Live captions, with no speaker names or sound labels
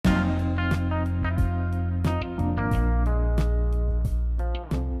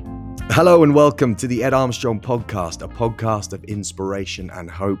Hello and welcome to the Ed Armstrong podcast, a podcast of inspiration and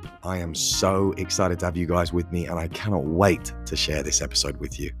hope. I am so excited to have you guys with me, and I cannot wait to share this episode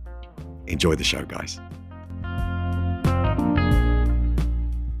with you. Enjoy the show, guys.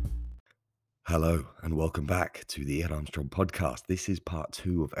 Hello and welcome back to the Ed Armstrong podcast. This is part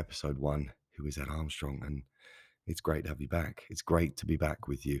 2 of episode 1, Who is Ed Armstrong? And it's great to have you back. It's great to be back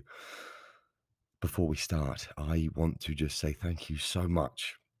with you. Before we start, I want to just say thank you so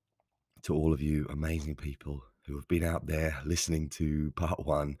much to all of you amazing people who have been out there listening to part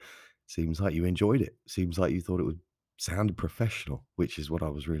 1. Seems like you enjoyed it. Seems like you thought it would sound professional, which is what I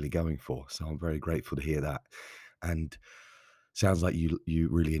was really going for. So I'm very grateful to hear that. And sounds like you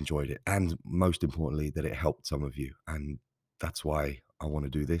really enjoyed it. And most importantly, that it helped some of you. And that's why I want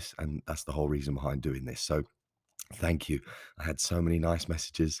to do this. And that's the whole reason behind doing this. So thank you. I had so many nice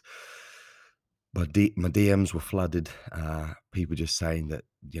messages. My DMs were flooded. People just saying that,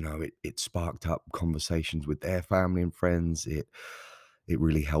 it sparked up conversations with their family and friends. It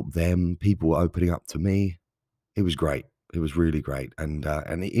really helped them. People were opening up to me. It was great. It was really great. And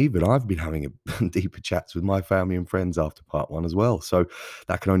even I've been having deeper chats with my family and friends after part 1 as well. So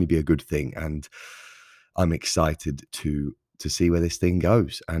that can only be a good thing. And I'm excited to see where this thing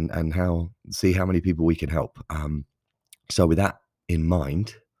goes and see how many people we can help. So with that in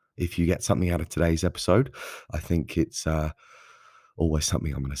mind, if you get something out of today's episode, I think it's always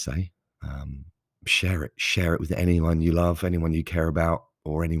something I'm going to say. Share it with anyone you love, anyone you care about,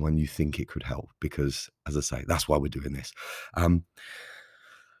 or anyone you think it could help, because as I say, that's why we're doing this. A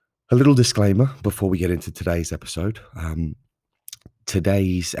little disclaimer before we get into today's episode.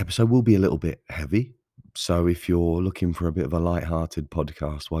 Today's episode will be a little bit heavy. So if you're looking for a bit of a light-hearted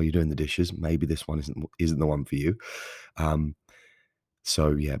podcast while you're doing the dishes, maybe this one isn't the one for you.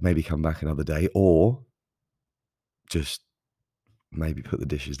 So yeah, maybe come back another day, or just maybe put the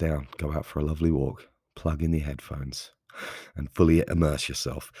dishes down, go out for a lovely walk, plug in the headphones, and fully immerse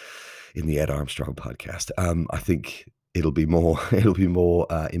yourself in the Ed Armstrong podcast. I think it'll be more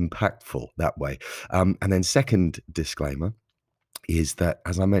impactful that way. And then second disclaimer is that,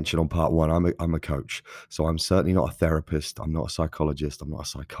 as I mentioned on part 1, I'm a coach, so I'm certainly not a therapist. I'm not a psychologist. I'm not a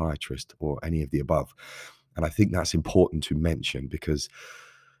psychiatrist or any of the above. And I think that's important to mention, because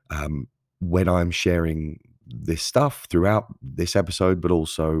when I'm sharing this stuff throughout this episode, but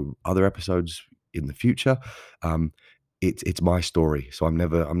also other episodes in the future, it's my story. So I'm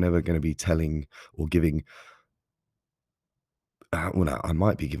never going to be telling or giving. No, I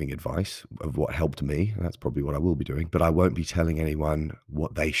might be giving advice of what helped me. That's probably what I will be doing, but I won't be telling anyone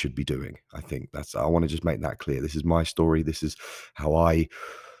what they should be doing. I want to just make that clear. This is my story. This is how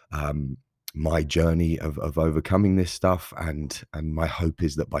my journey of overcoming this stuff, and my hope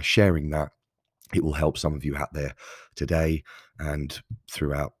is that by sharing that, it will help some of you out there today and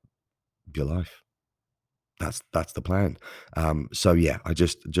throughout your life. That's the plan. So yeah, I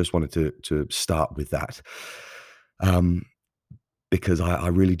just wanted to start with that, because I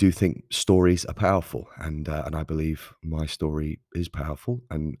really do think stories are powerful, and I believe my story is powerful,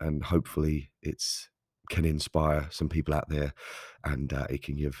 and hopefully can inspire some people out there, and it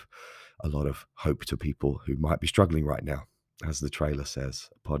can give a lot of hope to people who might be struggling right now. As the trailer says,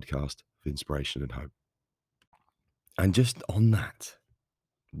 a podcast of inspiration and hope. And just on that,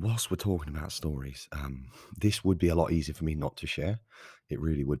 whilst we're talking about stories, this would be a lot easier for me not to share. It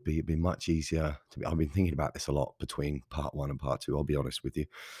really would be. It'd be much easier I've been thinking about this a lot between part 1 and part 2, I'll be honest with you.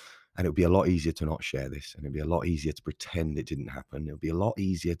 And it would be a lot easier to not share this, and it'd be a lot easier to pretend it didn't happen. It would be a lot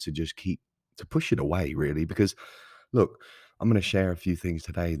easier to just to push it away, really, because look, I'm going to share a few things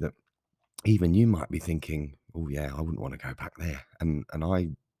today that even you might be thinking, oh yeah, I wouldn't want to go back there. And I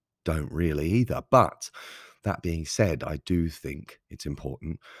don't really either. But that being said, I do think it's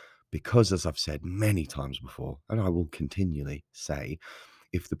important, because, as I've said many times before, and I will continually say,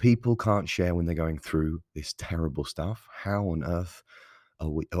 if the people can't share when they're going through this terrible stuff, how on earth are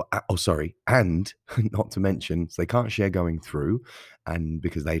we? And not to mention, so they can't share going through, and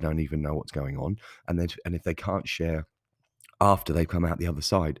because they don't even know what's going on, and if they can't share after they've come out the other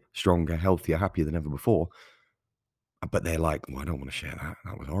side, stronger, healthier, happier than ever before, but they're like, well, I don't want to share that.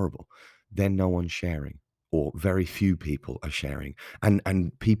 That was horrible. Then no one's sharing, or very few people are sharing.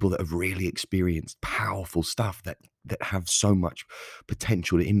 And people that have really experienced powerful stuff that have so much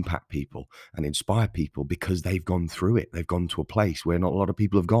potential to impact people and inspire people, because they've gone through it. They've gone to a place where not a lot of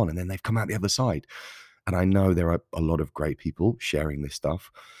people have gone, and then they've come out the other side. And I know there are a lot of great people sharing this stuff,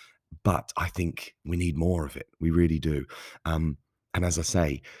 but I think we need more of it. We really do. And as I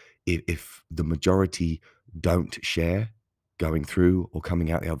say, if the majority don't share going through or coming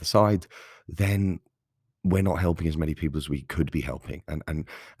out the other side, then we're not helping as many people as we could be helping.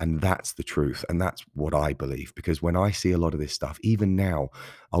 And that's the truth. And that's what I believe. Because when I see a lot of this stuff, even now,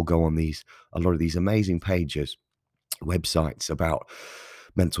 I'll go on a lot of these amazing pages, websites about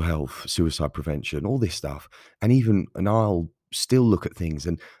mental health, suicide prevention, all this stuff. And I'll still look at things,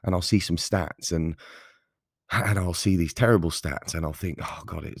 and I'll see some stats, and I'll see these terrible stats, and I'll think, oh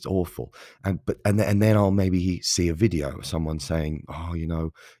God, it's awful. And then I'll maybe see a video of someone saying,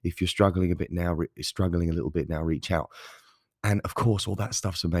 oh, if you're struggling a bit now, struggling a little bit now, reach out. And of course, all that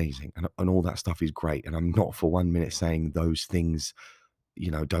stuff's amazing, and all that stuff is great. And I'm not for 1 minute saying those things,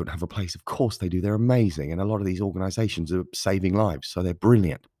 don't have a place. Of course they do. They're amazing. And a lot of these organizations are saving lives, so they're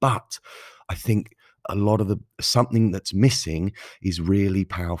brilliant. But I think a lot of something that's missing is really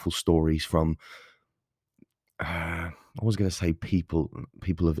powerful stories from, I was going to say people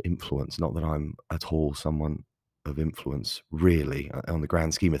of influence. Not that I'm at all someone of influence, really, on the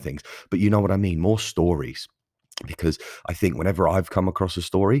grand scheme of things. But you know what I mean? More stories. Because I think whenever I've come across a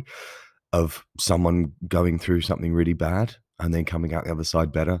story of someone going through something really bad and then coming out the other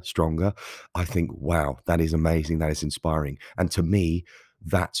side better, stronger, I think, wow, that is amazing. That is inspiring. And to me,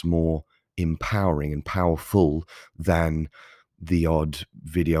 that's more empowering and powerful than the odd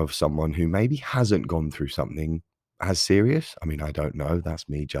video of someone who maybe hasn't gone through something as serious. I mean, I don't know. That's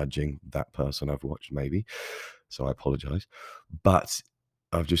me judging that person I've watched, maybe. So I apologize. But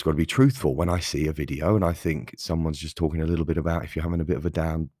I've just got to be truthful. When I see a video and I think someone's just talking a little bit about, if you're having a bit of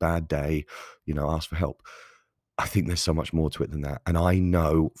a bad day, ask for help. I think there's so much more to it than that. And I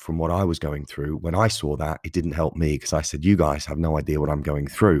know from what I was going through, when I saw that, it didn't help me, because I said, you guys have no idea what I'm going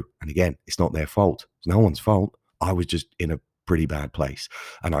through. And again, it's not their fault. It's no one's fault. I was just in a pretty bad place.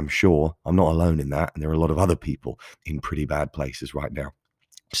 And I'm sure I'm not alone in that. And there are a lot of other people in pretty bad places right now.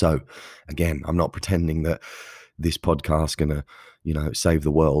 So again, I'm not pretending that this podcast's going to, save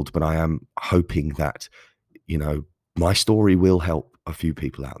the world, but I am hoping that, my story will help a few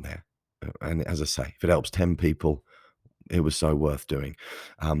people out there. And as I say, if it helps 10 people, it was so worth doing.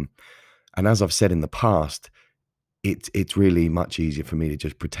 And as I've said in the past, it's really much easier for me to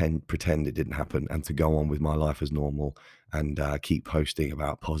just pretend it didn't happen and to go on with my life as normal, and keep posting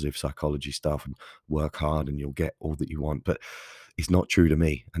about positive psychology stuff and work hard and you'll get all that you want. But it's not true to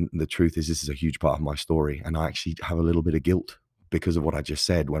me. And the truth is, this is a huge part of my story. And I actually have a little bit of guilt because of what I just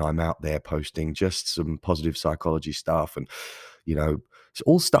said, when I'm out there posting just some positive psychology stuff, and, it's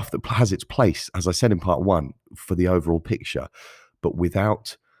all stuff that has its place, as I said in part one, for the overall picture. But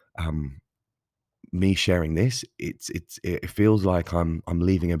without me sharing this, it feels like I'm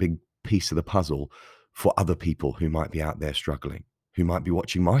leaving a big piece of the puzzle for other people who might be out there struggling, who might be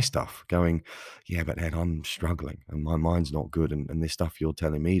watching my stuff going, yeah, but Ed, I'm struggling and my mind's not good. And this stuff you're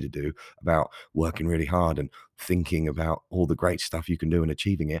telling me to do about working really hard and thinking about all the great stuff you can do and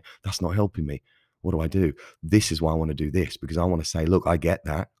achieving it, that's not helping me. What do I do? This is why I want to do this, because I want to say, look, I get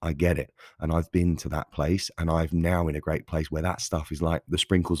that. I get it. And I've been to that place, and I've now in a great place where that stuff is like the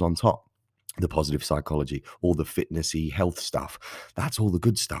sprinkles on top. The positive psychology, all the fitnessy health stuff, that's all the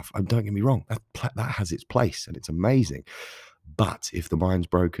good stuff. And don't get me wrong, that has its place and it's amazing. But if the mind's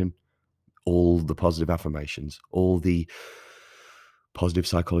broken, all the positive affirmations, all the positive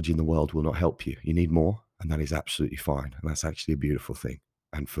psychology in the world will not help you. You need more, and that is absolutely fine. And that's actually a beautiful thing.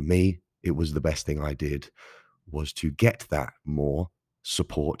 And for me, it was the best thing I did, was to get that more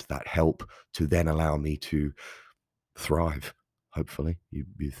support, that help, to then allow me to thrive. Hopefully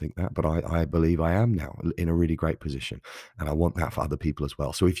you think that, but I believe I am now in a really great position, and I want that for other people as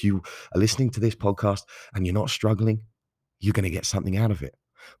well. So if you are listening to this podcast and you're not struggling, you're going to get something out of it.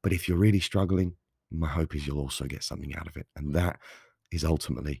 But if you're really struggling, my hope is you'll also get something out of it. And that is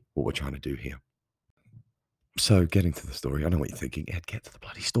ultimately what we're trying to do here. So getting to the story, I know what you're thinking, Ed, get to the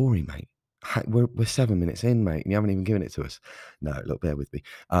bloody story, mate. We're 7 minutes in, mate, and you haven't even given it to us. No, look, bear with me.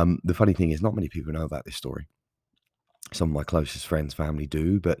 The funny thing is, not many people know about this story. Some of my closest friends, family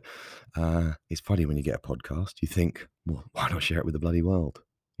do, but it's funny when you get a podcast, you think, well, why not share it with the bloody world,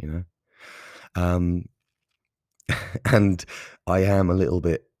 And I am a little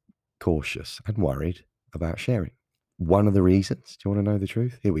bit cautious and worried about sharing. One of the reasons, do you want to know the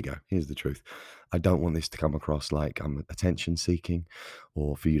truth? Here we go. Here's the truth. I don't want this to come across like I'm attention seeking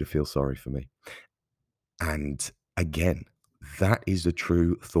or for you to feel sorry for me. And again, that is a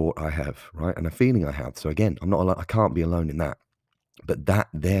true thought I have, right? And a feeling I have. So again, I'm not alone. I can't be alone in that. But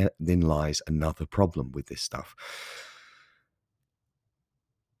there then lies another problem with this stuff.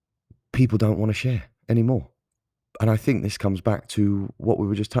 People don't want to share anymore. And I think this comes back to what we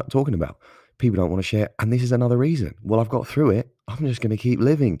were just talking about. People don't want to share. And this is another reason. Well, I've got through it. I'm just going to keep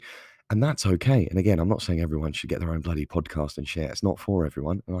living. And that's okay. And again, I'm not saying everyone should get their own bloody podcast and share. It's not for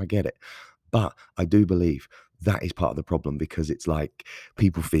everyone. And I get it. But I do believe that is part of the problem because it's like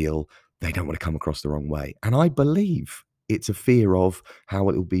people feel they don't want to come across the wrong way. And I believe it's a fear of how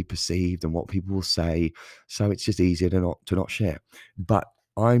it will be perceived and what people will say. So it's just easier to not share. But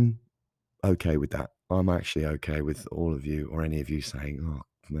I'm okay with that. I'm actually okay with all of you or any of you saying, "Oh,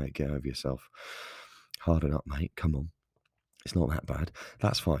 mate, get over yourself. Harden up, mate. Come on. It's not that bad."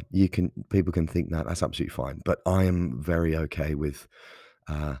 That's fine. People can think that. That's absolutely fine. But I am very okay with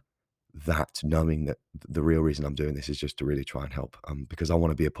uh, that, knowing that the real reason I'm doing this is just to really try and help, because I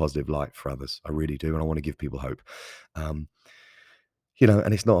want to be a positive light for others. I really do, and I want to give people hope. Um,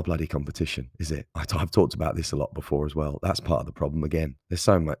 and it's not a bloody competition, is it? I've talked about this a lot before as well. That's part of the problem. Again, there's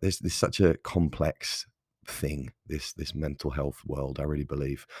so much. There's such a complex thing. This mental health world. I really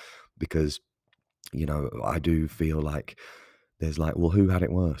believe, because I do feel like there's like, well, who had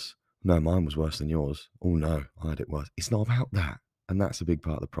it worse? No, mine was worse than yours. Oh no, I had it worse. It's not about that. And that's a big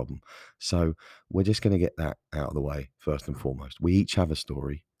part of the problem. So we're just going to get that out of the way first and foremost. We each have a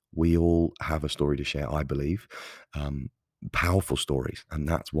story. We all have a story to share, I believe. Um, Powerful stories. And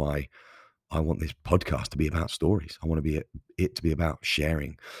that's why I want this podcast to be about stories. I want it to be about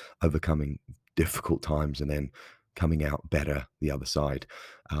sharing, overcoming difficult times, and then coming out better the other side.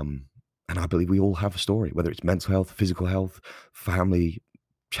 Um, and I believe we all have a story, whether it's mental health, physical health, family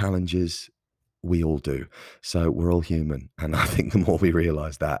challenges. We all do. So we're all human. And I think the more we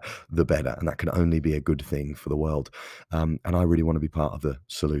realize that, the better. And that can only be a good thing for the world. And I really want to be part of the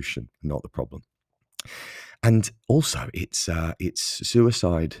solution, not the problem. And also, it's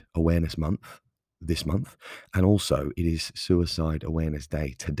Suicide Awareness Month this month, and also it is Suicide Awareness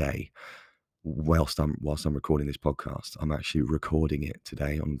Day today. Whilst I'm recording this podcast, I'm actually recording it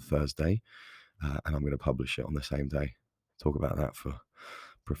today on Thursday, and I'm going to publish it on the same day. Talk about that for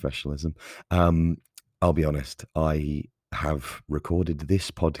professionalism. Um, I'll be honest, I have recorded this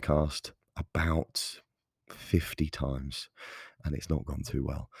podcast about 50 times, and it's not gone too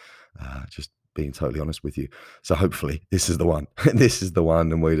well. Just being totally honest with you. So hopefully this is the one. This is the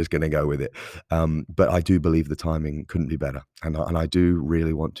one, and we're just going to go with it. But I do believe the timing couldn't be better, and I do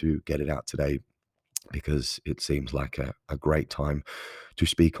really want to get it out today because it seems like a great time to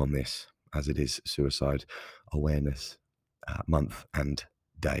speak on this, as it is Suicide Awareness Month and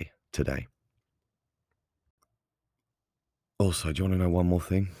Day today. Also, do you want to know one more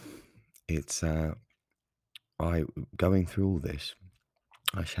thing? It's I going through all this.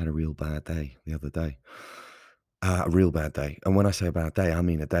 I just had a real bad day the other day. A real bad day. And when I say a bad day, I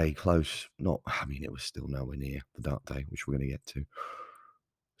mean a day close. Not, I mean, it was still nowhere near the dark day, which we're going to get to.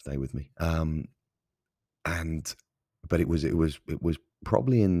 Stay with me. And, but it was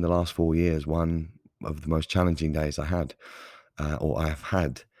probably in the last 4 years, one of the most challenging days I had, or I have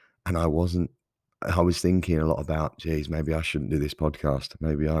had. And I was thinking a lot about, geez, maybe I shouldn't do this podcast.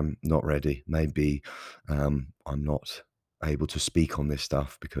 Maybe I'm not ready. Maybe I'm not able to speak on this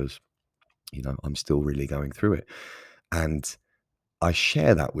stuff because I'm still really going through it. And I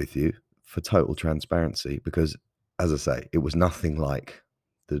share that with you for total transparency because, as I say, it was nothing like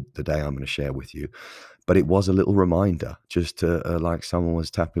the day I'm going to share with you. But it was a little reminder, just to like someone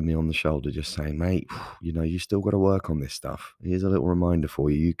was tapping me on the shoulder, just saying, mate, you still got to work on this stuff. Here's a little reminder for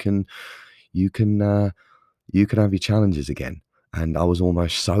you. You can have your challenges again. And I was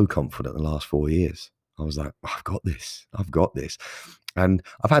almost so confident the last 4 years. I was like, I've got this. I've got this. And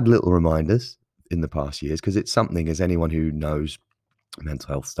I've had little reminders in the past years because it's something, as anyone who knows mental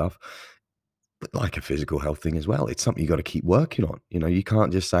health stuff, but like a physical health thing as well, it's something you got to keep working on. You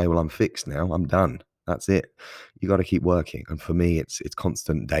can't just say, well, I'm fixed now. I'm done. That's it. You got to keep working. And for me, it's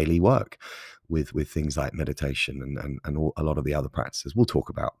constant daily work with things like meditation and a lot of the other practices we'll talk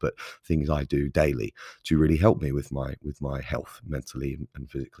about, but things I do daily to really help me with my health mentally and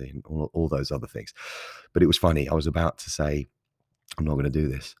physically and all those other things. But it was funny. I was about to say, I'm not going to do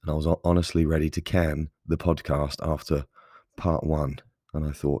this. And I was honestly ready to can the podcast after part one. And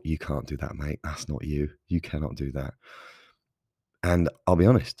I thought, you can't do that, mate. That's not you. You cannot do that. And I'll be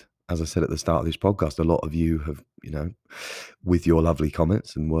honest, as I said at the start of this podcast, a lot of you have, with your lovely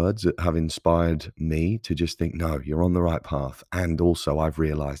comments and words, have inspired me to just think, no, you're on the right path. And also I've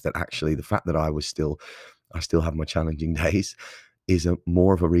realized that actually the fact that I still have my challenging days is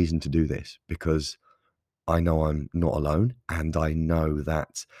more of a reason to do this, because I know I'm not alone. And I know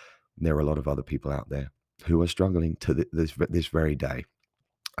that there are a lot of other people out there who are struggling to this very day.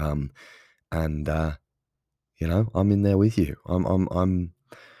 And I'm in there with you.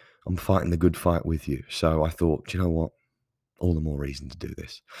 I'm fighting the good fight with you. So I thought, do you know what? All the more reason to do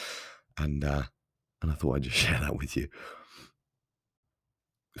this. And I thought I'd just share that with you.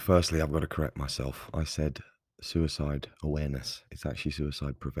 Firstly, I've got to correct myself. I said suicide awareness. It's actually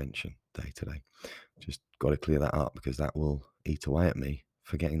Suicide Prevention Day today. Just got to clear that up because that will eat away at me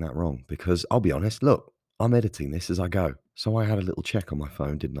for getting that wrong. Because I'll be honest, look, I'm editing this as I go. So I had a little check on my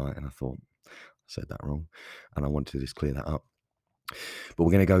phone, didn't I? And I thought, I said that wrong. And I wanted to just clear that up. But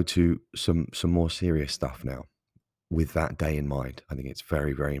we're going to go to some more serious stuff now with that day in mind. I think it's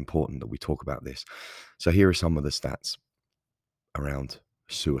very, very important that we talk about this. So here are some of the stats around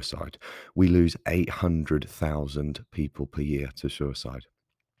suicide. We lose 800,000 people per year to suicide,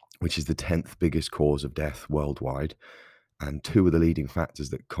 which is the 10th biggest cause of death worldwide. And two of the leading factors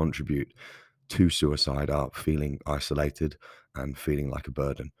that contribute to suicide are feeling isolated and feeling like a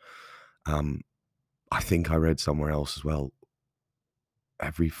burden. I think I read somewhere else as well,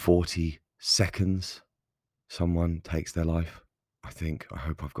 every 40 seconds, someone takes their life. I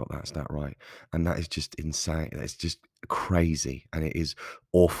hope I've got that stat right. And that is just insane. It's just crazy. And it is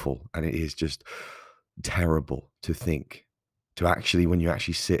awful. And it is just terrible to think, to actually, when you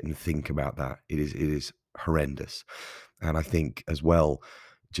actually sit and think about that, it is horrendous. And I think as well,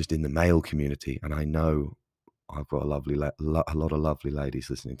 just in the male community, and I know I've got a lot of lovely ladies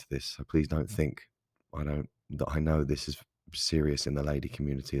listening to this, so please don't think that I know this is serious in the lady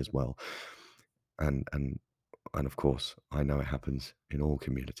community as well. And of course, I know it happens in all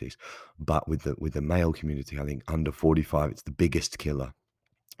communities, but with the male community, I think under 45, it's the biggest killer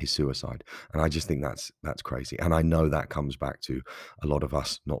is suicide. And I just think that's crazy. And I know that comes back to a lot of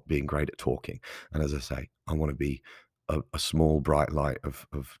us not being great at talking. And as I say, I want to be a small bright light of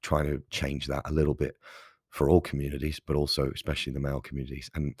trying to change that a little bit for all communities, but also especially the male communities.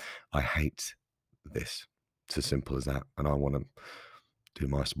 And I hate this. It's as simple as that. And I want to do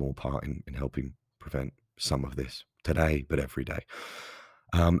my small part in helping prevent some of this today, but every day.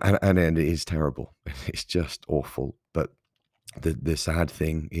 And it is terrible. It's just awful. But the sad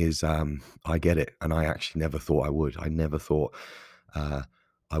thing is, I get it, and I actually never thought I would. I never thought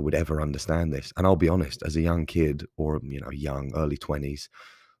I would ever understand this. And I'll be honest, as a young kid, or young early 20s,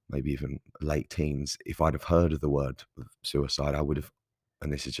 maybe even late teens, if I'd have heard of the word suicide, I would have.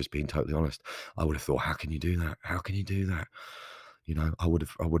 And this is just being totally honest. I would have thought, how can you do that? How can you do that? I would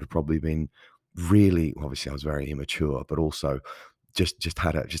have probably been really, obviously I was very immature, but also just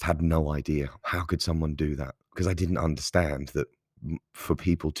had no idea, how could someone do that? Because I didn't understand that for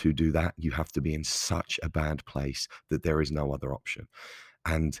people to do that, you have to be in such a bad place that there is no other option.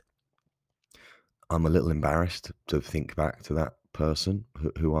 And I'm a little embarrassed to think back to that person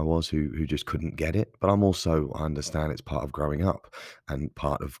who I was, who just couldn't get it. But I understand it's part of growing up and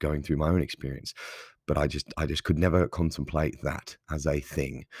part of going through my own experience. But I just could never contemplate that as a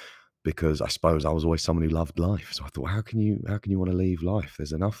thing, because I suppose I was always someone who loved life. So I thought, how can you want to leave life?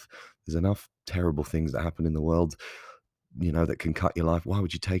 There's enough terrible things that happen in the world, that can cut your life. Why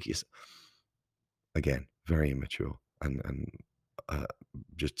would you take it? Again, very immature and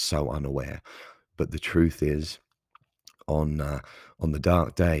just so unaware. But the truth is, on the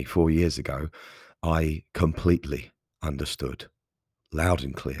dark day 4 years ago, I completely understood, loud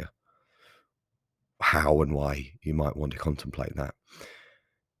and clear, how and why you might want to contemplate that.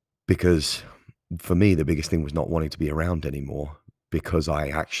 Because for me, the biggest thing was not wanting to be around anymore, because I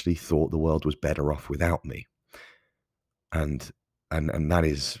actually thought the world was better off without me. And that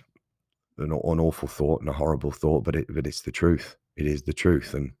is an awful thought and a horrible thought, but it's the truth. It is the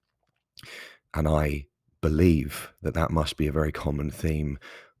truth. And I believe that must be a very common theme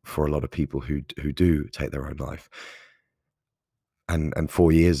for a lot of people who do take their own life. And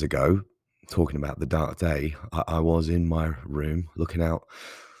 4 years ago, talking about the dark day, I was in my room looking out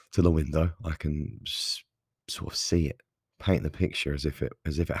to the window. I can sort of see it, paint the picture as if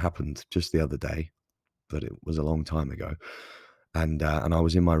it happened just the other day, but it was a long time ago. And I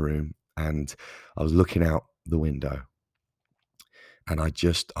was in my room and I was looking out the window, and I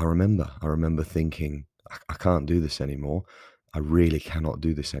remember thinking, I can't do this anymore. I really cannot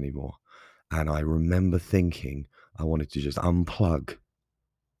do this anymore. And I remember thinking I wanted to just unplug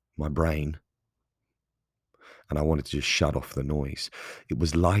my brain, and I wanted to just shut off the noise. It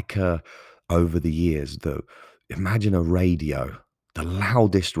was like over the years, imagine a radio, the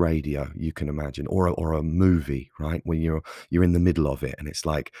loudest radio you can imagine, or a movie, right? When you're in the middle of it, and it's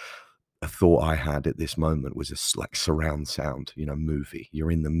like, a thought I had at this moment was like surround sound, movie. You're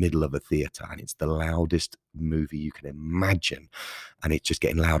in the middle of a theater and it's the loudest movie you can imagine, and it's just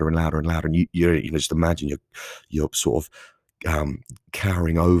getting louder and louder and louder. And you just imagine you're sort of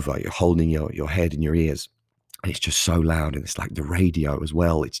cowering over, you're holding your head in your ears, and it's just so loud. And it's like the radio as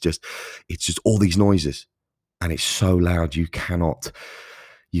well. It's just all these noises, and it's so loud you cannot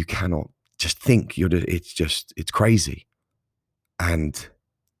just think. It's crazy. And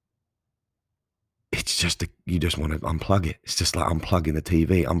it's just you just want to unplug it. It's just like unplugging the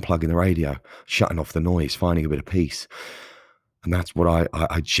TV, unplugging the radio, shutting off the noise, finding a bit of peace. And that's what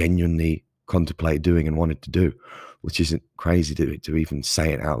I genuinely contemplated doing and wanted to do, which isn't crazy to even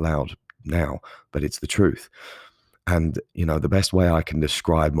say it out loud now, but it's the truth. And, the best way I can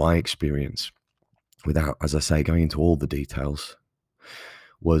describe my experience without, as I say, going into all the details,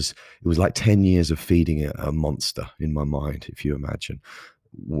 it was like 10 years of feeding a monster in my mind, if you imagine.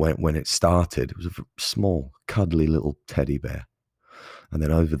 When it started, it was a small, cuddly little teddy bear. And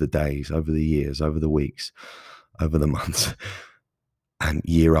then over the days, over the years, over the weeks, over the months, and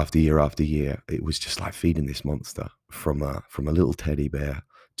year after year after year, it was just like feeding this monster from a little teddy bear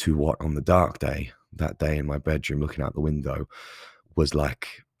to what on the dark day, that day in my bedroom looking out the window, was like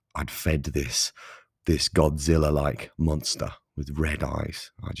I'd fed this Godzilla-like monster with red eyes.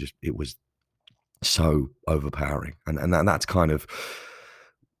 It was so overpowering. And that's kind of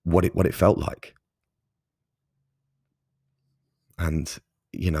what it felt like. And,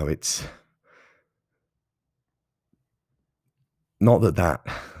 it's not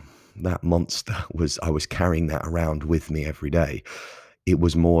that monster I was carrying that around with me every day. It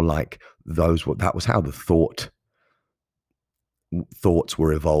was more like that was how the thoughts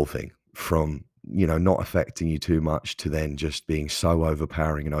were evolving from, not affecting you too much to then just being so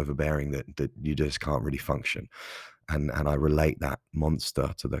overpowering and overbearing that you just can't really function. And I relate that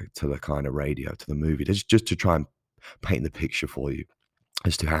monster to the kind of radio, to the movie, just to try and paint the picture for you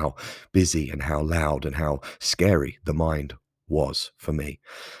as to how busy and how loud and how scary the mind was for me.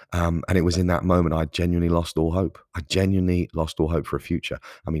 And it was in that moment I genuinely lost all hope. I genuinely lost all hope for a future.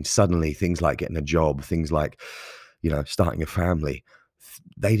 I mean, suddenly things like getting a job, things like, starting a family,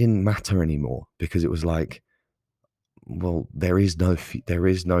 they didn't matter anymore, because it was like, well, there is no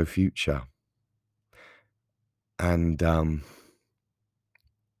future. And,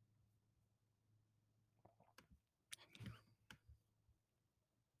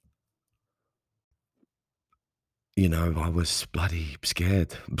 I was bloody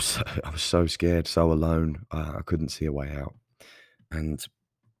scared. I was so scared, so alone. I couldn't see a way out. And,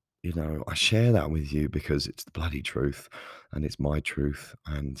 I share that with you because it's the bloody truth and it's my truth.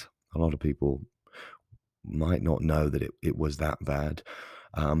 And a lot of people might not know that it was that bad.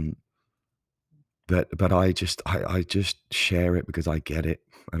 Um, but I just share it because I get it,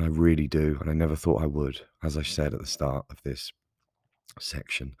 and I really do. And I never thought I would, as I said at the start of this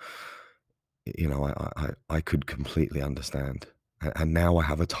section. I could completely understand, and now I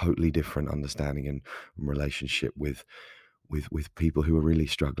have a totally different understanding and relationship with people who are really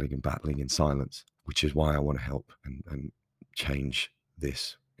struggling and battling in silence, which is why I want to help and change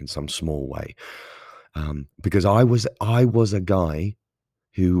this in some small way. Because I was a guy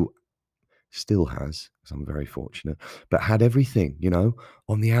who still has, because I'm very fortunate, but had everything,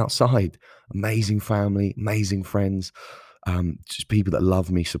 on the outside. Amazing family, amazing friends, just people that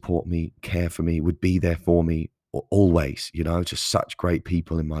love me, support me, care for me, would be there for me always, just such great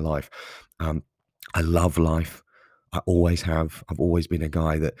people in my life. Um, I love life. I always have. I've always been a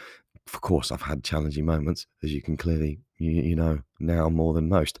guy that, of course, I've had challenging moments, as you can clearly, you know now more than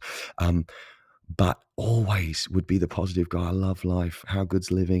most. But always would be the positive guy. I love life. How good's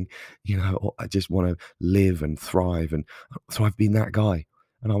living? I just want to live and thrive. And so I've been that guy.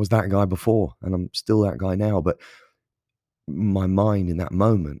 And I was that guy before, and I'm still that guy now. But my mind in that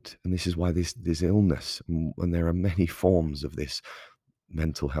moment, and this is why this illness, and there are many forms of this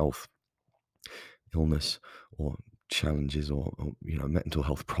mental health illness or challenges or mental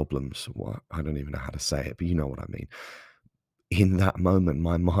health problems. Well, I don't even know how to say it, but you know what I mean. In that moment,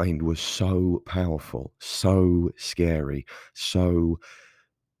 my mind was so powerful, so scary, so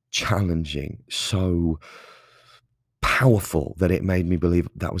challenging, so powerful that it made me believe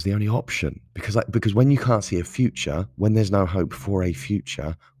that was the only option. Because when you can't see a future, when there's no hope for a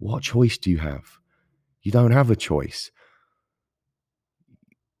future, what choice do you have? You don't have a choice.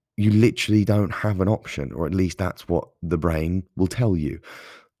 You literally don't have an option, or at least that's what the brain will tell you,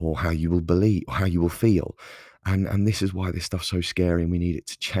 or how you will believe, or how you will feel. And this is why this stuff's so scary, and we need it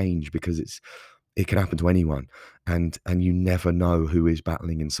to change, because it can happen to anyone, and you never know who is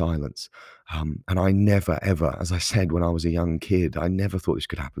battling in silence. And I never ever, as I said when I was a young kid, I never thought this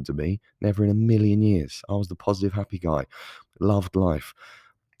could happen to me. Never in a million years. I was the positive, happy guy, loved life.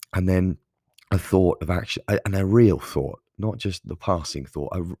 And then a thought of action, and a real thought, not just the passing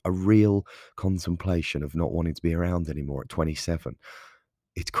thought, a real contemplation of not wanting to be around anymore at 27.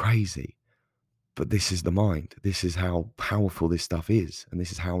 It's crazy. But this is the mind. This is how powerful this stuff is. And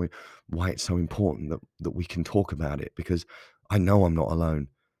this is why it's so important that we can talk about it, because I know I'm not alone.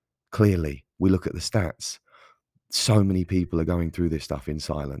 Clearly, we look at the stats. So many people are going through this stuff in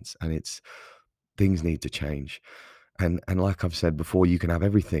silence, and Things need to change. And like I've said before, you can have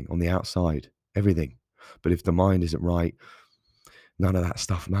everything on the outside, everything. But if the mind isn't right, none of that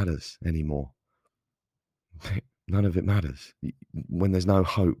stuff matters anymore. None of it matters. When there's no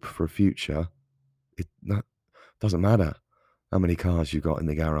hope for a future, that doesn't matter how many cars you've got in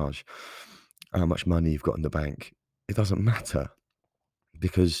the garage, how much money you've got in the bank. It doesn't matter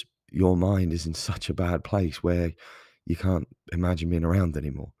because your mind is in such a bad place where you can't imagine being around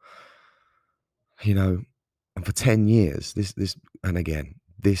anymore. You know, and for 10 years, this and again,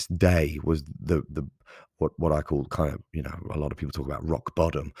 this day was the what I call kind of, a lot of people talk about rock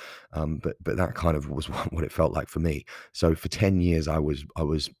bottom, but that kind of was what it felt like for me. So for 10 years, I was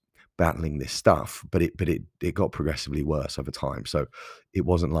battling this stuff, but it got progressively worse over time. So it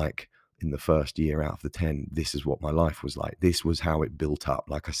wasn't like in the first year out of the 10, this is what my life was like. This was how it built up.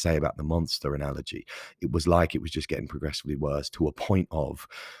 Like I say about the monster analogy, it was like it was just getting progressively worse to a point of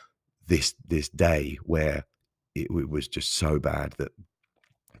this day where it was just so bad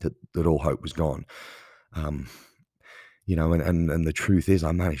that all hope was gone. Um, and the truth is,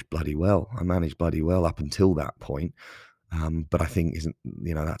 I managed bloody well. I managed bloody well up until that point. But I think isn't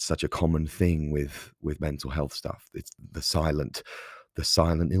that's such a common thing with mental health stuff. It's the silent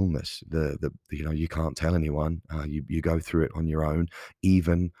illness. You can't tell anyone. You go through it on your own.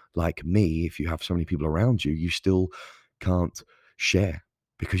 Even like me, if you have so many people around you, you still can't share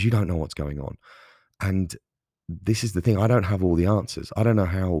because you don't know what's going on. And this is the thing. I don't have all the answers. I don't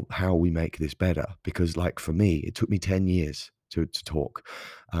know how we make this better because, like for me, it took me 10 years to talk,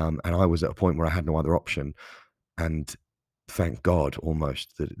 and I was at a point where I had no other option. And thank God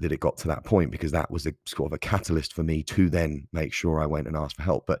almost that it got to that point because that was a sort of a catalyst for me to then make sure I went and asked for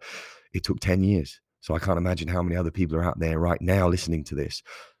help. But it took 10 years. So I can't imagine how many other people are out there right now listening to this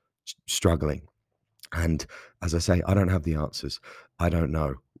struggling. And as I say, I don't have the answers. I don't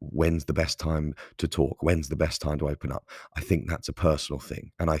know when's the best time to talk, when's the best time to open up. I think that's a personal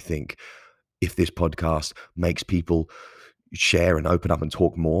thing. And I think if this podcast makes people share and open up and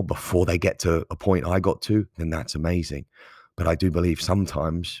talk more before they get to a point I got to, then that's amazing. But I do believe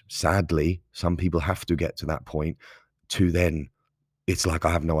sometimes, sadly, some people have to get to that point to then it's like I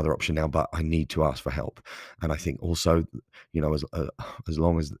have no other option now, but I need to ask for help. And I think also, as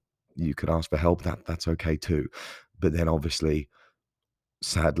long as you could ask for help, that's okay too. But then obviously,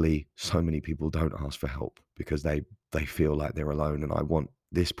 sadly, so many people don't ask for help because they feel like they're alone. And I want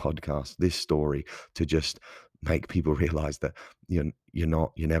this podcast, this story, to just make people realize that you're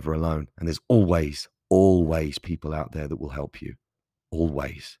never alone, and there's always people out there that will help you,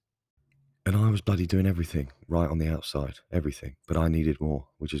 always. And I was bloody doing everything right on the outside, everything, but I needed more,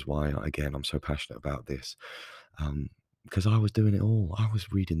 which is why, again, I'm so passionate about this. Because I was doing it all. I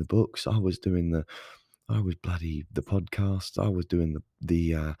was reading the books. I was bloody the podcasts. I was doing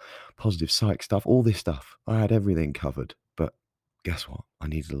the positive psych stuff, all this stuff. I had everything covered. But guess what? I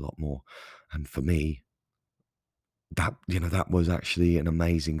needed a lot more. And for me, that was actually an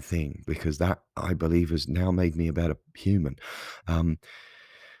amazing thing because that I believe has now made me a better human. Um,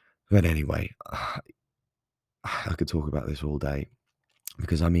 but anyway, I could talk about this all day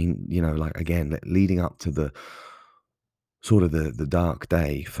because I mean, like again, leading up to the sort of the dark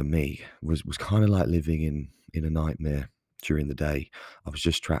day for me was kind of like living in a nightmare during the day. I was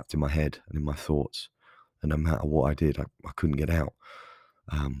just trapped in my head and in my thoughts, and no matter what I did, I couldn't get out.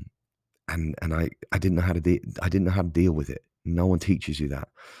 Um, and I didn't know how to I didn't know how to deal with it. No one teaches you that.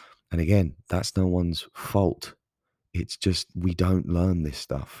 And again, that's no one's fault. It's just we don't learn this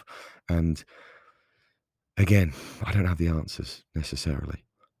stuff. And again, I don't have the answers necessarily,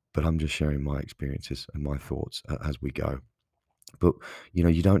 but I'm just sharing my experiences and my thoughts as we go. But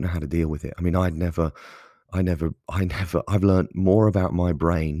you don't know how to deal with it. I mean, I've learned more about my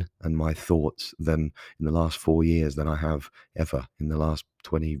brain and my thoughts than in the last 4 years than I have ever in the last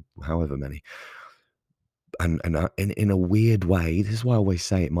 20, however many. And in a weird way, this is why I always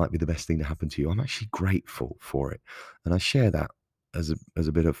say it might be the best thing to happen to you. I'm actually grateful for it, and I share that as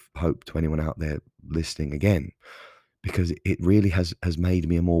a bit of hope to anyone out there listening again, because it really has made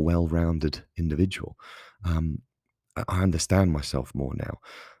me a more well-rounded individual. Um, I understand myself more now.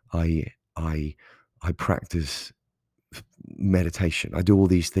 I I I practice meditation. I do all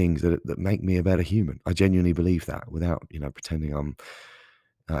these things that make me a better human. I genuinely believe that without pretending I'm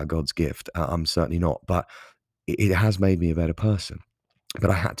God's gift. I'm certainly not, but it has made me a better person. But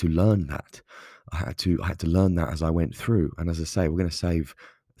I had to learn that. I had to learn that as I went through. And as I say, we're going to save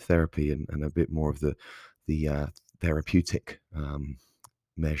therapy and a bit more of the therapeutic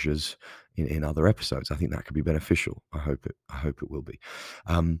measures in other episodes. I think that could be beneficial. I hope it will be.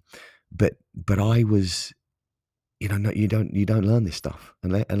 Um, but I was you know, no, you don't learn this stuff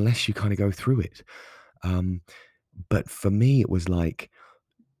unless you kind of go through it. Um, but for me, it was like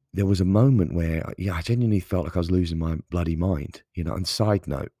there was a moment where, yeah, I genuinely felt like I was losing my bloody mind, you know. And side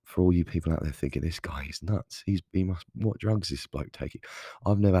note, for all you people out there thinking this guy is nuts, he must, what drugs is this bloke taking?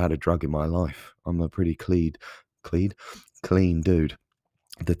 I've never had a drug in my life. I'm a pretty clean, clean dude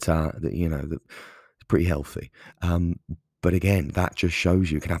that you know that pretty healthy. Um, but again, that just shows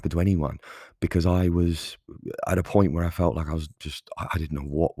you it can happen to anyone because I was at a point where I felt like I was just, I didn't know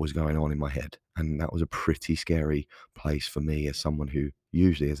what was going on in my head. And that was a pretty scary place for me as someone who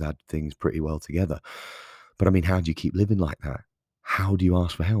usually has had things pretty well together. But I mean, how do you keep living like that? How do you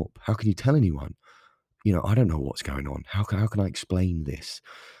ask for help? How can you tell anyone? You know, I don't know what's going on. How can I explain this?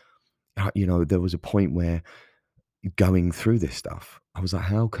 You know, there was a point where going through this stuff, I was like,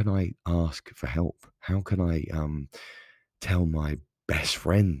 how can I ask for help? How can I tell my best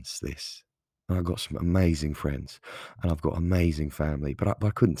friends this? And I've got some amazing friends and I've got amazing family, but I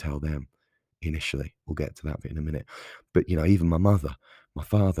couldn't tell them initially. We'll get to that bit in a minute. But, you know, even my mother, my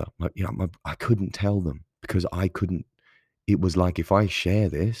father, I couldn't tell them because I couldn't. It was like if I share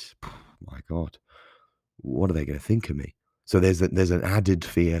this, my God, what are they going to think of me? So there's an added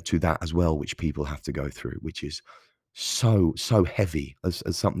fear to that as well, which people have to go through, which is so heavy as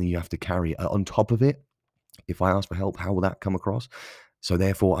something you have to carry. On top of it, if I ask for help, how will that come across? So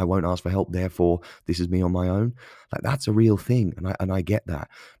therefore, I won't ask for help. Therefore, this is me on my own. Like that's a real thing, and I get that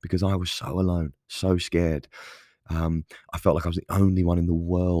because I was so alone, so scared. I felt like I was the only one in the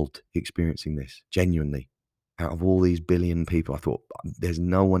world experiencing this. Genuinely, out of all these billion people, I thought there's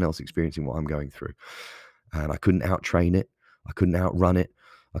no one else experiencing what I'm going through, and I couldn't out train it. I couldn't outrun it.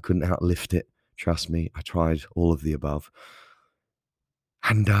 I couldn't outlift it. Trust me, I tried all of the above,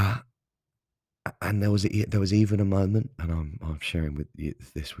 and there was even a moment, and I'm sharing with you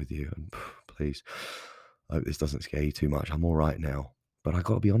this with you, and please, I hope this doesn't scare you too much. I'm all right now, but I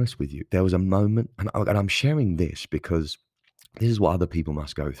got to be honest with you. There was a moment, and I'm sharing this because this is what other people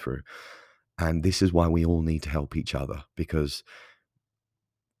must go through, and this is why we all need to help each other because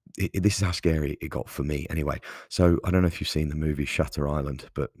this is how scary it got for me. Anyway, so I don't know if you've seen the movie Shutter Island,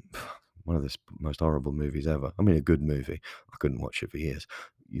 but one of the most horrible movies ever. I mean, a good movie. I couldn't watch it for years.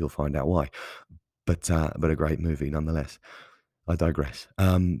 You'll find out why. But a great movie nonetheless. I digress.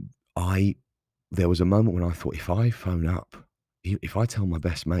 I There was a moment when I thought if I phone up, if I tell my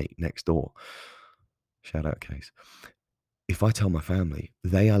best mate next door, shout out Case, if I tell my family,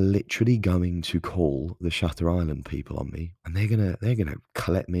 they are literally going to call the Shutter Island people on me, and they're gonna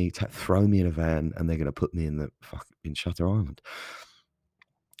collect me, throw me in a van, and they're gonna put me in the in Shutter Island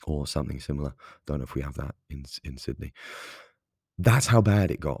or something similar. Don't know if we have that in Sydney. That's how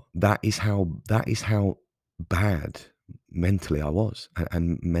bad it got. That is how bad mentally I was,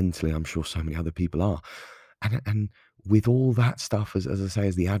 and mentally, I'm sure so many other people are. And with all that stuff, as I say,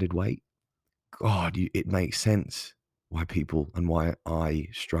 as the added weight, God, it makes sense why people and why I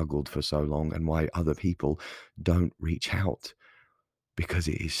struggled for so long, and why other people don't reach out because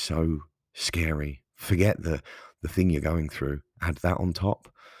it is so scary. Forget the thing you're going through. Add that on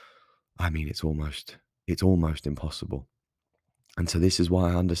top. I mean, it's almost impossible. And so this is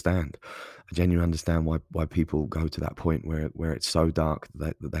why I understand. I genuinely understand why people go to that point where it's so dark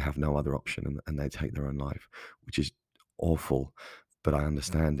that they have no other option, and they take their own life, which is awful. But I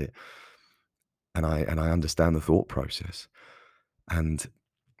understand it, and I understand the thought process. And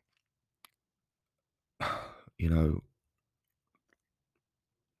you know,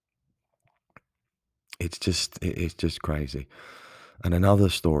 it's just crazy. And another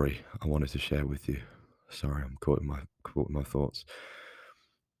story I wanted to share with you. Sorry, I'm caught in my thoughts.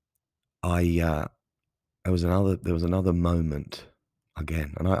 I there was another moment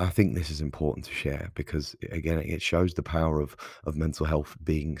again, and I think this is important to share because again, it shows the power of mental health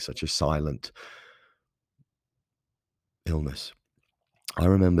being such a silent illness. I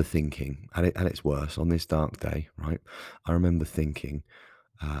remember thinking, at its worst, on this dark day, right? I remember thinking,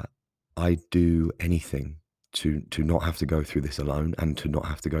 uh, I'd do anything to not have to go through this alone, and to not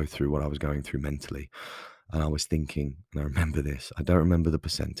have to go through what I was going through mentally. And I was thinking, and I remember this. I don't remember the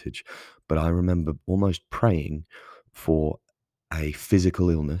percentage, but I remember almost praying for a physical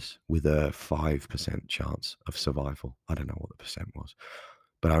illness with a 5% chance of survival. I don't know what the percent was,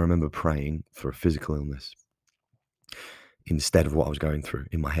 but I remember praying for a physical illness instead of what I was going through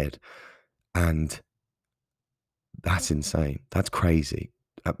in my head. And that's insane. That's crazy.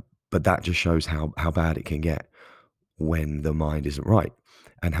 Uh, but that just shows how bad it can get when the mind isn't right,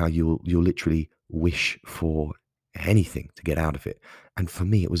 and how you'll literally wish for anything to get out of it. And for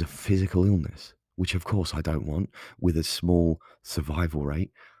me, it was a physical illness, which of course I don't want, with a small survival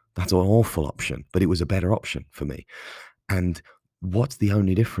rate. That's an awful option, but it was a better option for me. And what's the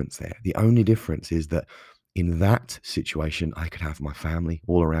only difference there? The only difference is that in that situation, I could have my family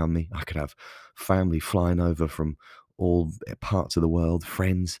all around me. I could have family flying over from all parts of the world,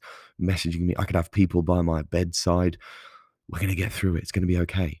 friends messaging me. I could have people by my bedside. We're going to get through it. It's going to be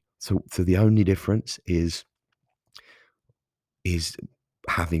okay. So the only difference is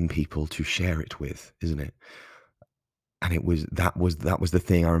having people to share it with, isn't it? And that was the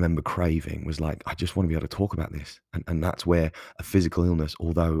thing I remember craving, was like, I just want to be able to talk about this. And that's where a physical illness,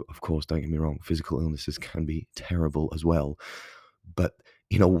 although of course, don't get me wrong, physical illnesses can be terrible as well. But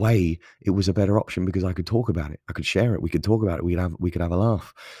in a way, it was a better option because I could talk about it. I could share it. We could talk about it. We could have a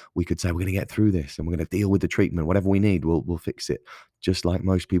laugh. We could say, we're going to get through this and we're going to deal with the treatment. Whatever we need, we'll fix it. Just like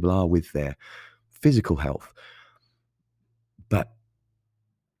most people are with their physical health. But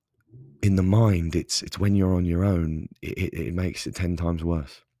in the mind, it's when you're on your own, it makes it 10 times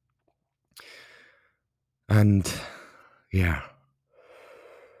worse. And yeah,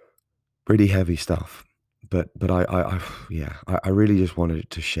 pretty heavy stuff. But yeah, I really just wanted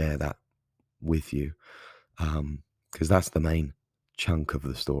to share that with you, because that's the main chunk of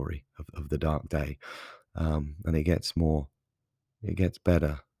the story of the dark day, and it gets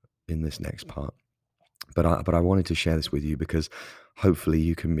better in this next part. But I wanted to share this with you because hopefully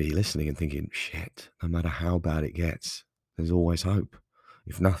you can be listening and thinking, shit, no matter how bad it gets, there's always hope.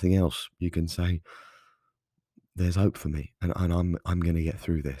 If nothing else, you can say, there's hope for me, and I'm going to get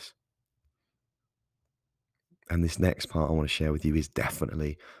through this. And this next part I want to share with you is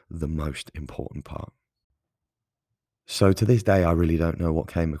definitely the most important part. So to this day, I really don't know what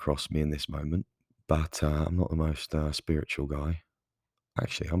came across me in this moment, but I'm not the most spiritual guy.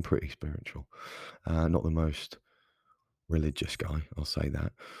 Actually, I'm pretty spiritual. Not the most religious guy, I'll say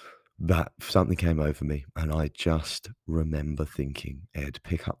that. But something came over me, and I just remember thinking, Ed,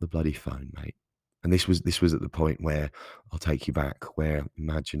 pick up the bloody phone, mate. And this was at the point where I'll take you back, where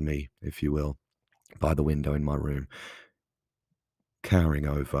imagine me, if you will, by the window in my room, cowering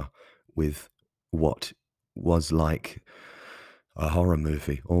over with what was like a horror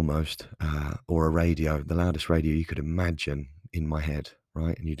movie almost, or a radio, the loudest radio you could imagine in my head,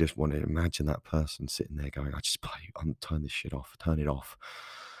 right? And you just want to imagine that person sitting there going, I'm turn this shit off, turn it off,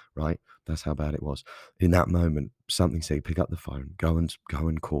 right? That's how bad it was. In that moment, something said, pick up the phone, go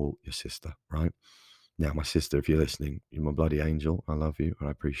and call your sister, right? Now, my sister, if you're listening, you're my bloody angel. I love you and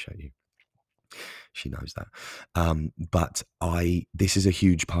I appreciate you. She knows that. But this is a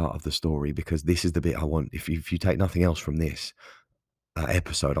huge part of the story because this is the bit I want. If you take nothing else from this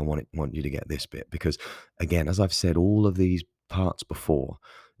episode, I want you to get this bit because, again, as I've said, all of these parts before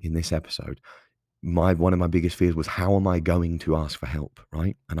in this episode, one of my biggest fears was, how am I going to ask for help,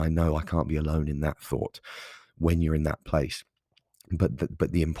 right? And I know I can't be alone in that thought when you're in that place.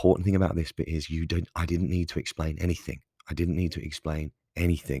 But the important thing about this bit is I didn't need to explain anything. I didn't need to explain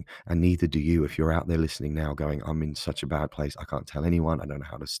anything, and neither do you. If you're out there listening now going, I'm in such a bad place, I can't tell anyone, I don't know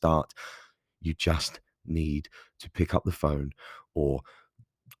how to start. You just need to pick up the phone or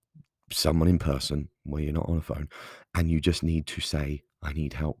someone in person where you're not on a phone, and you just need to say, I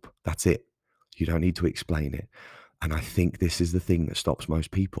need help. That's it. You don't need to explain it. And I think this is the thing that stops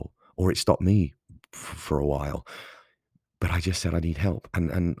most people, or it stopped me for a while. But I just said I need help.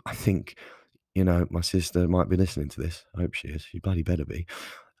 And I think, my sister might be listening to this. I hope she is. She bloody better be.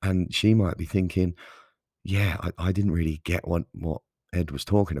 And she might be thinking, yeah, I didn't really get what Ed was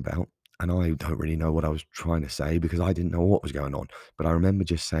talking about. And I don't really know what I was trying to say because I didn't know what was going on. But I remember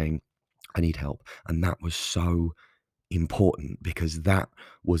just saying, I need help. And that was so important because that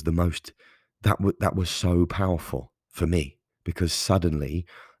was that was so powerful for me because suddenly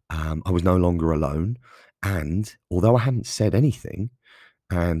I was no longer alone. And although I hadn't said anything,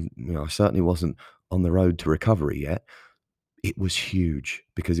 and I certainly wasn't on the road to recovery yet, it was huge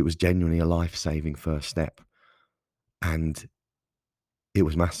because it was genuinely a life-saving first step. And it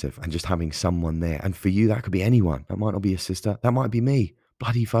was massive. And just having someone there, and for you, that could be anyone. That might not be your sister. That might be me.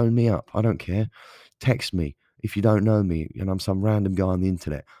 Bloody phone me up. I don't care. Text me. If you don't know me and I'm some random guy on the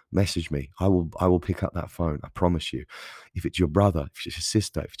internet, message me. I will pick up that phone. I promise you. If it's your brother, if it's your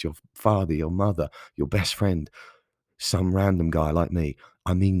sister, if it's your father, your mother, your best friend, some random guy like me,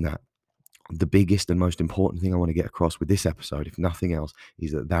 I mean that. The biggest and most important thing I want to get across with this episode, if nothing else,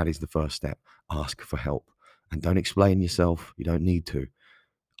 is that is the first step. Ask for help. And don't explain yourself. You don't need to.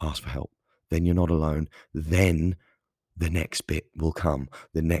 Ask for help. Then you're not alone. Then the next bit will come.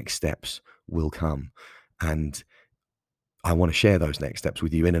 The next steps will come. And I want to share those next steps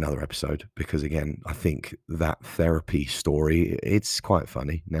with you in another episode because, again, I think that therapy story, it's quite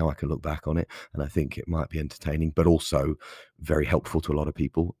funny. Now I can look back on it and I think it might be entertaining, but also very helpful to a lot of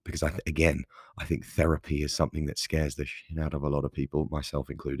people because, again, I think therapy is something that scares the shit out of a lot of people,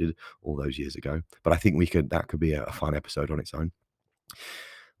 myself included, all those years ago. But I think that could be a fun episode on its own.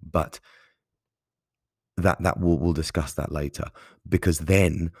 But that we'll discuss that later, because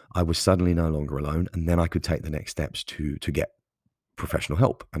then I was suddenly no longer alone, and then I could take the next steps to get professional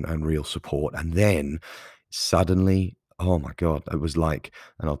help and real support. And then suddenly, oh my God, it was like,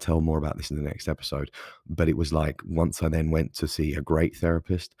 and I'll tell more about this in the next episode, but it was like once I then went to see a great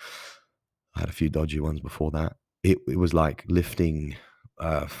therapist, I had a few dodgy ones before that. It was like lifting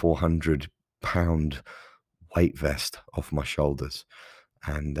a 400-pound weight vest off my shoulders.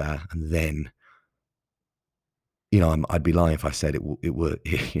 And then, I'd be lying if I said it were,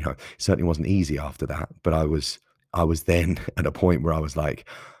 it certainly wasn't easy after that, but I was then at a point where I was like,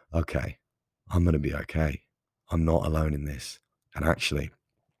 "Okay, I'm gonna be okay. I'm not alone in this." And actually,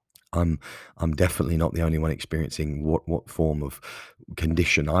 I'm I'm definitely not the only one experiencing what form of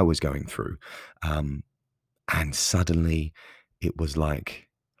condition I was going through. Um, and suddenly it was like,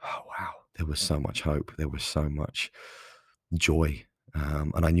 "Oh, wow." There was so much hope. There was so much joy.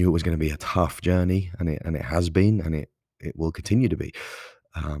 And I knew it was going to be a tough journey, and it has been, and it will continue to be.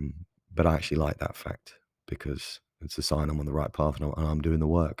 Um, but I actually like that fact because it's a sign I'm on the right path, and I'm doing the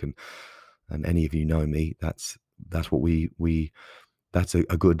work. And any of you know me, that's what we that's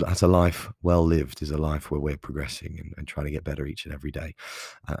a life well lived, is a life where we're progressing and trying to get better each and every day.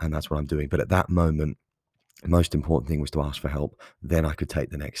 And that's what I'm doing. But at that moment, the most important thing was to ask for help. Then I could take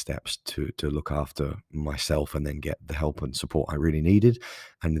the next steps to look after myself and then get the help and support I really needed.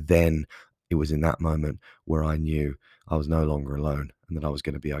 And then it was in that moment where I knew I was no longer alone and that I was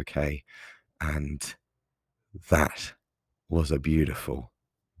going to be okay. And that was a beautiful,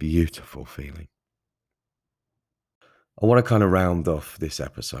 beautiful feeling. I want to kind of round off this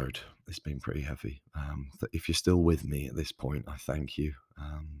episode. It's been pretty heavy. If you're still with me at this point, I thank you,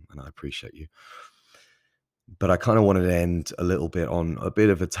 and I appreciate you. But I kind of wanted to end a little bit on a bit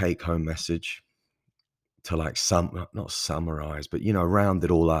of a take home message to, like, not summarize, but, round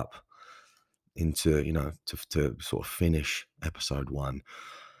it all up into, to sort of finish episode one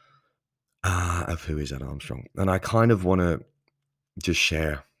of Who is Ed Armstrong. And I kind of want to just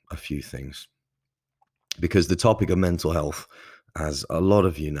share a few things because the topic of mental health, as a lot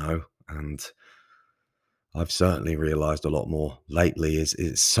of you know, and I've certainly realized a lot more lately,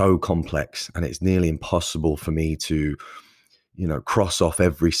 is so complex, and it's nearly impossible for me to, cross off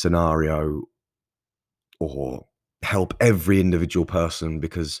every scenario or help every individual person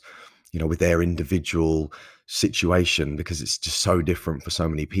because, with their individual situation, because it's just so different for so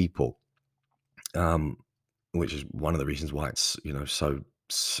many people. Um, which is one of the reasons why it's,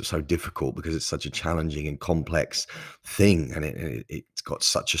 so difficult, because it's such a challenging and complex thing, and it's got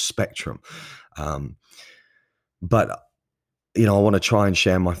such a spectrum. Um, but I want to try and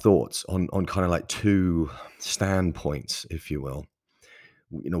share my thoughts on kind of like two standpoints, if you will.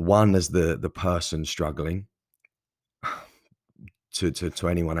 One as the person struggling, to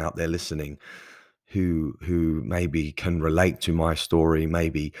anyone out there listening who maybe can relate to my story,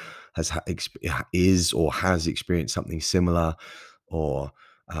 maybe is or has experienced something similar, or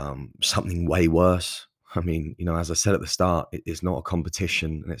something way worse. I mean, as I said at the start, it's not a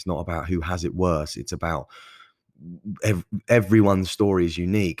competition, and it's not about who has it worse. It's about everyone's story is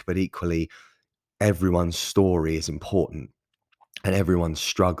unique, but equally everyone's story is important, and everyone's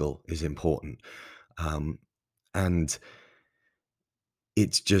struggle is important. Um, and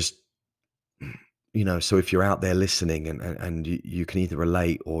it's just, so if you're out there listening, and you can either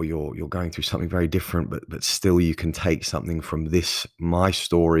relate, or you're going through something very different, but still you can take something from my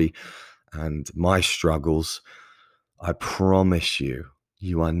story and my struggles, I promise you,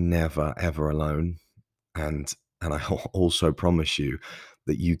 you are never ever alone. And I also promise you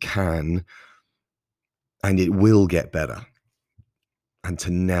that you can, and it will get better, and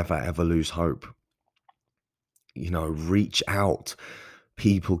to never ever lose hope. Reach out.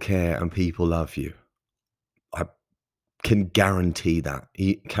 People care and people love you. I can guarantee that.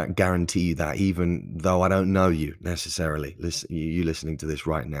 Can guarantee you that, even though I don't know you necessarily. Listen, you listening to this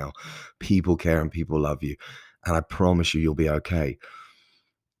right now, people care and people love you, and I promise you, you'll be okay.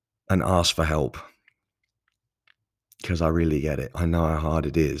 And ask for help, because I really get it. I know how hard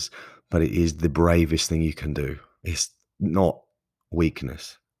it is, but it is the bravest thing you can do. It's not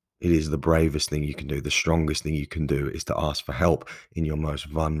weakness. It is the bravest thing you can do. The strongest thing you can do is to ask for help in your most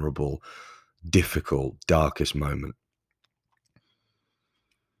vulnerable, difficult, darkest moment.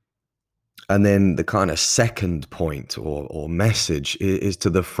 And then the kind of second point or message is to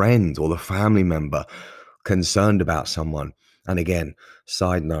the friend or the family member concerned about someone. And again,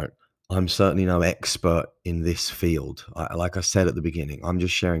 side note, I'm certainly no expert in this field. Like I said at the beginning, I'm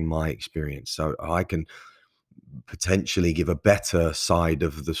just sharing my experience. So I can potentially give a better side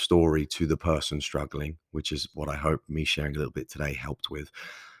of the story to the person struggling, which is what I hope me sharing a little bit today helped with.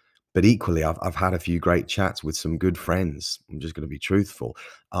 But equally, I've had a few great chats with some good friends. I'm just going to be truthful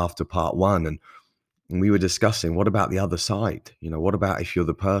after part one. And we were discussing, what about the other side? What about if you're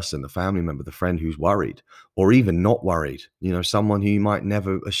the person, the family member, the friend who's worried or even not worried, someone who you might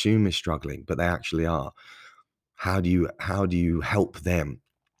never assume is struggling, but they actually are. How do you help them?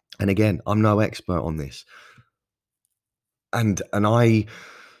 And again, I'm no expert on this. And I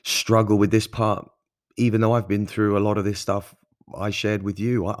struggle with this part, even though I've been through a lot of this stuff I shared with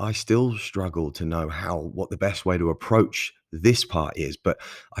you. I still struggle to know what the best way to approach this part is, but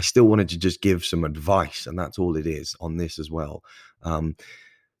I still wanted to just give some advice, and that's all it is on this as well. Um,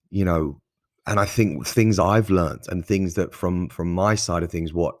 you know, and I think things I've learned and things that from my side of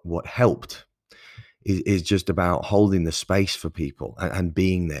things, what helped is just about holding the space for people and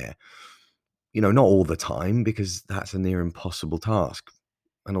being there. Not all the time, because that's a near impossible task.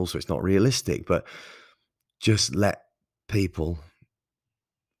 And also it's not realistic, but just let people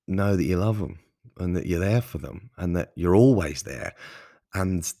know that you love them and that you're there for them and that you're always there,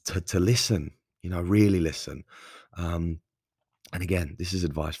 and to listen, really listen. Um, and again, this is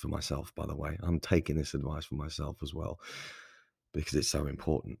advice for myself, by the way. I'm taking this advice for myself as well because it's so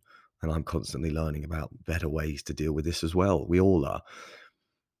important. And I'm constantly learning about better ways to deal with this as well. We all are.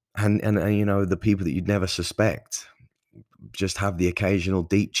 And the people that you'd never suspect, just have the occasional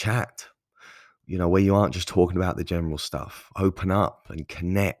deep chat, where you aren't just talking about the general stuff. Open up and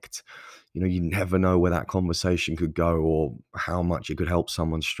connect. You never know where that conversation could go or how much it could help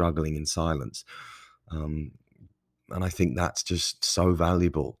someone struggling in silence. Um, and I think that's just so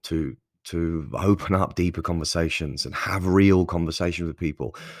valuable to open up deeper conversations and have real conversations with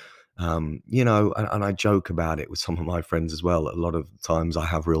people. And I joke about it with some of my friends as well. A lot of times I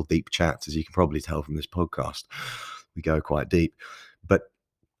have real deep chats, as you can probably tell from this podcast. We go quite deep. But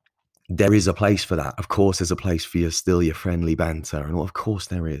there is a place for that. Of course, there's a place for your friendly banter, and of course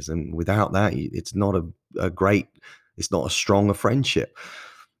there is. And without that, it's not it's not a strong a friendship.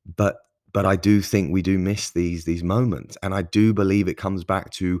 But I do think we do miss these moments, and I do believe it comes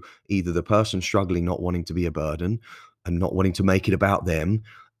back to either the person struggling not wanting to be a burden and not wanting to make it about them,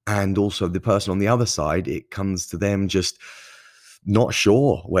 and also the person on the other side. It comes to them just not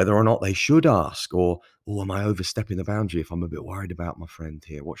sure whether or not they should ask, or, oh, am I overstepping the boundary if I'm a bit worried about my friend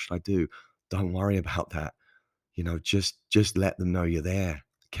here? What should I do? Don't worry about that. Just let them know you're there.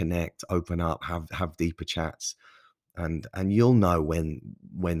 Connect, open up, have deeper chats, and you'll know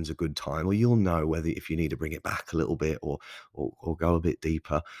when's a good time, or you'll know whether if you need to bring it back a little bit, or go a bit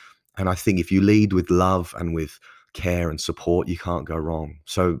deeper. And I think if you lead with love and with care and support, you can't go wrong.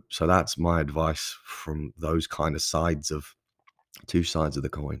 So that's my advice from those kind of two sides of the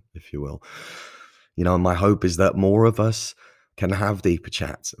coin, if you will. And my hope is that more of us can have deeper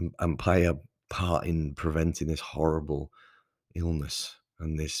chats and play a part in preventing this horrible illness,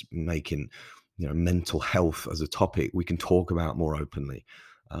 and this making mental health as a topic we can talk about more openly.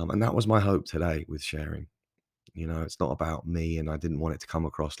 And that was my hope today with sharing. It's not about me, and I didn't want it to come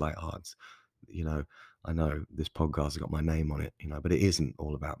across like, oh, you know I know this podcast has got my name on it, but it isn't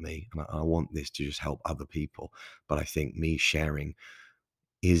all about me, and I want this to just help other people. But I think me sharing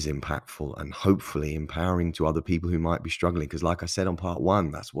is impactful and hopefully empowering to other people who might be struggling, because like I said on part one,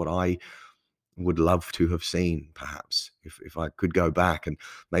 that's what I would love to have seen. Perhaps if I could go back, and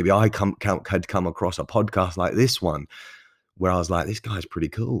maybe had come across a podcast like this one, where I was like, this guy's pretty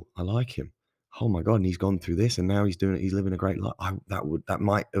cool, I like him, oh my god, and he's gone through this and now he's living a great life. That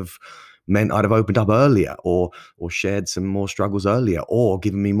might have meant I'd have opened up earlier, or shared some more struggles earlier, or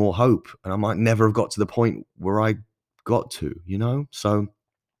given me more hope, and I might never have got to the point where I got to. So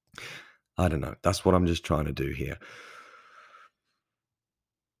I don't know, that's what I'm just trying to do here.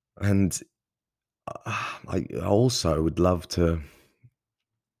 And I also would love to,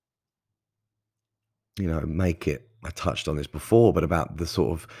 make it, I touched on this before, but about the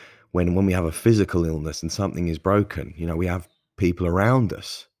sort of, when we have a physical illness and something is broken, we have people around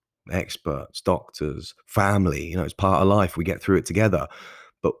us, experts, doctors, family, it's part of life. We get through it together.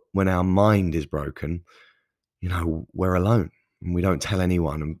 But when our mind is broken, we're alone and we don't tell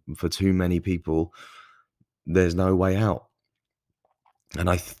anyone. And for too many people, there's no way out. And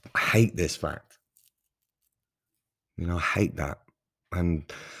I hate this fact. I hate that.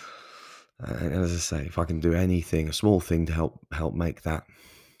 And as I say, if I can do anything, a small thing to help make that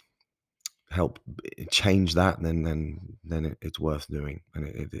help change that, then it's worth doing, and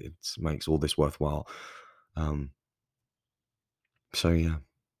it makes all this worthwhile. Um, so yeah,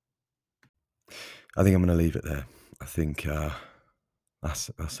 I think I'm going to leave it there. I think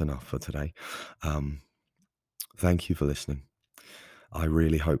that's enough for today. Um, Thank you for listening. I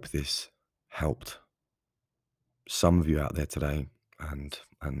really hope this helped some of you out there today, and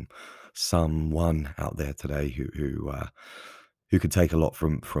someone out there today who could take a lot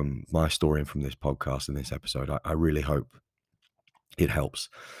from my story and from this podcast and this episode. I really hope it helps.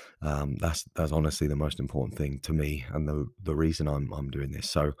 That's honestly the most important thing to me, and the reason I'm doing this.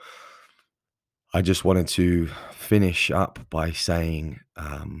 So I just wanted to finish up by saying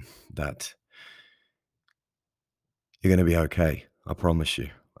that you're going to be okay. I promise you.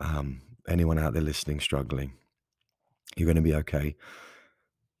 Anyone out there listening, struggling, you're going to be okay.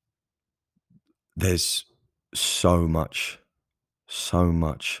 There's so much, so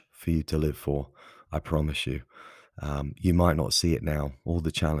much for you to live for. I promise you. You might not see it now. All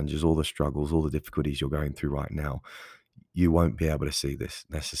the challenges, all the struggles, all the difficulties you're going through right now, you won't be able to see this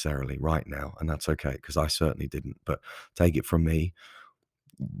necessarily right now. And that's okay, because I certainly didn't. But take it from me,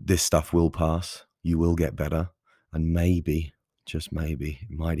 this stuff will pass. You will get better. And maybe, just maybe,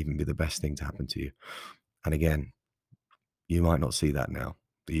 it might even be the best thing to happen to you. And again, you might not see that now.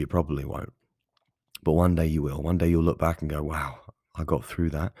 You probably won't. But one day you will. One day you'll look back and go, wow, I got through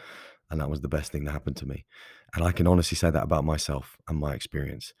that. And that was the best thing that happened to me. And I can honestly say that about myself and my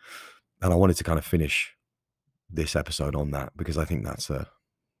experience. And I wanted to kind of finish this episode on that, because I think that's a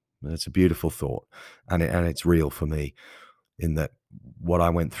beautiful thought, and it's real for me, in that what I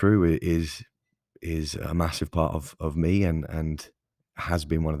went through is a massive part of me, and has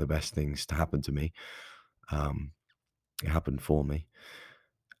been one of the best things to happen to me. It happened for me,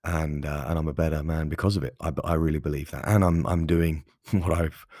 and I'm a better man because of it. I really believe that, and I'm doing what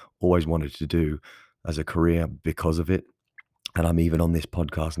I've always wanted to do as a career because of it. And I'm even on this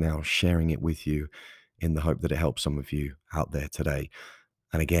podcast now, sharing it with you, in the hope that it helps some of you out there today.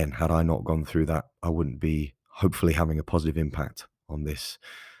 And again, had I not gone through that, I wouldn't be hopefully having a positive impact on this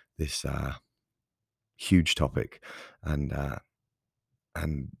huge topic. And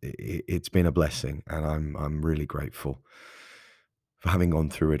it's been a blessing, and I'm really grateful for having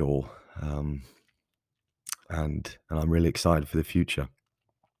gone through it all. And I'm really excited for the future.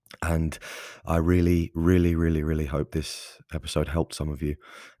 And I really, really, really, really hope this episode helped some of you.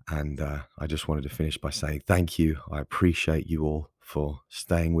 And I just wanted to finish by saying thank you. I appreciate you all for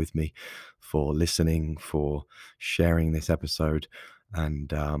staying with me, for listening, for sharing this episode.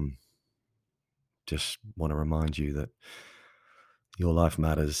 And just want to remind you that your life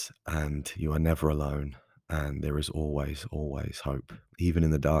matters, and you are never alone. And there is always, always hope, even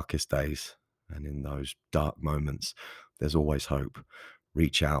in the darkest days and in those dark moments. There's always hope.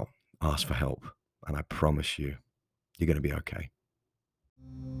 Reach out, ask for help, and I promise you, you're going to be okay.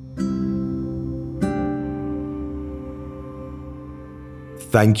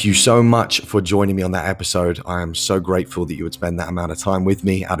 Thank you so much for joining me on that episode. I am so grateful that you would spend that amount of time with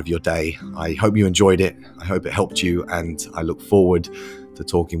me out of your day. I hope you enjoyed it. I hope it helped you, and I look forward to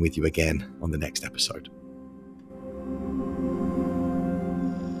talking with you again on the next episode.